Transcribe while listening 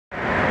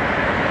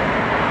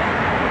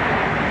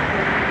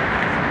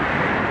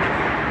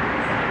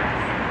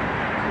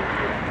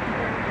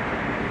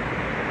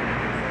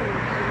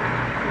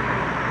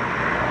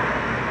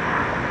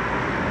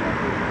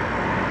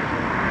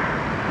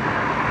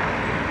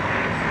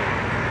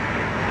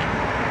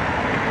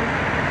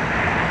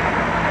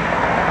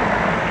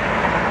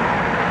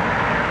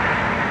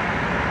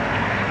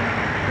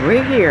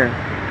We're here.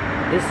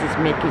 This is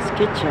Mickey's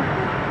kitchen.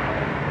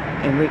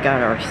 And we got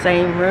our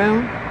same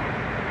room.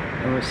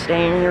 And we're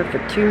staying here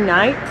for 2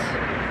 nights.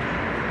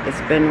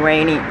 It's been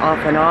raining off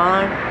and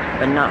on,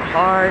 but not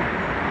hard.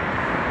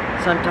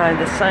 Sometimes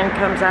the sun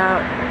comes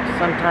out,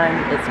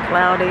 sometimes it's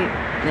cloudy,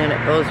 and then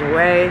it goes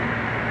away.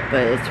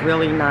 But it's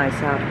really nice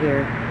out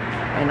here.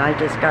 And I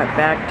just got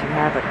back to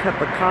have a cup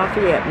of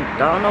coffee at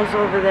McDonald's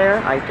over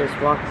there. I just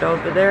walked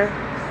over there.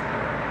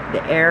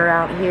 The air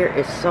out here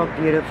is so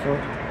beautiful.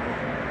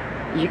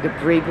 You could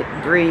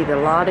breathe a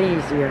lot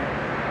easier.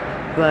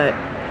 But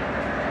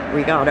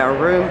we got our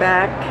room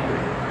back.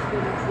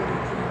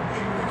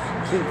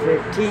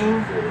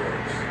 2:15.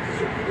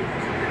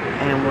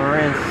 And we're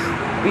in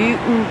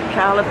Buelton,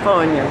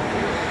 California.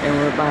 And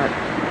we're about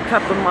a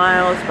couple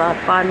miles, about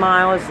 5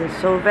 miles in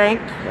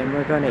Solvank. And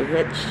we're going to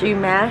hit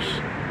Shumash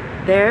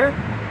there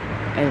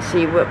and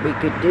see what we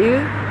could do.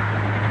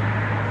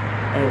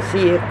 And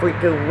see if we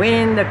could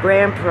win the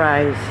grand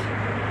prize.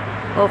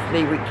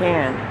 Hopefully we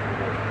can.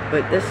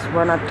 But this is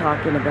what I'm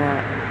talking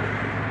about.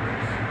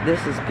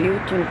 This is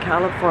Buelton,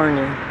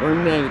 California. We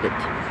made it.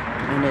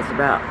 And it's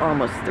about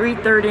almost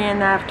 3:30 in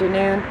the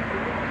afternoon.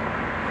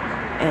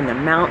 And the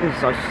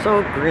mountains are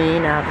so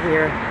green out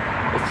here.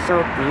 It's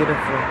so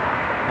beautiful.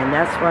 And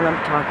that's what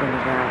I'm talking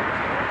about.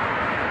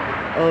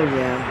 Oh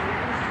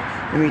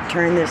yeah. Let me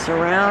turn this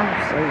around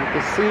so you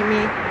can see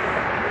me.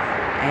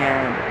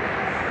 And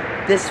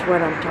this is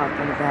what I'm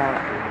talking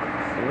about.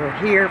 We're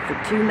here for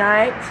 2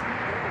 nights.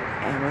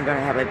 And we're going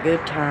to have a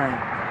good time.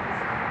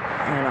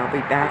 And I'll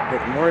be back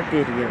with more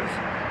videos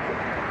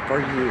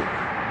for you.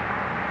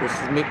 This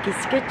is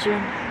Mickey's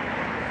Kitchen.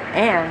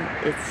 And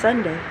it's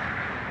Sunday.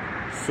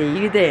 See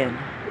you then.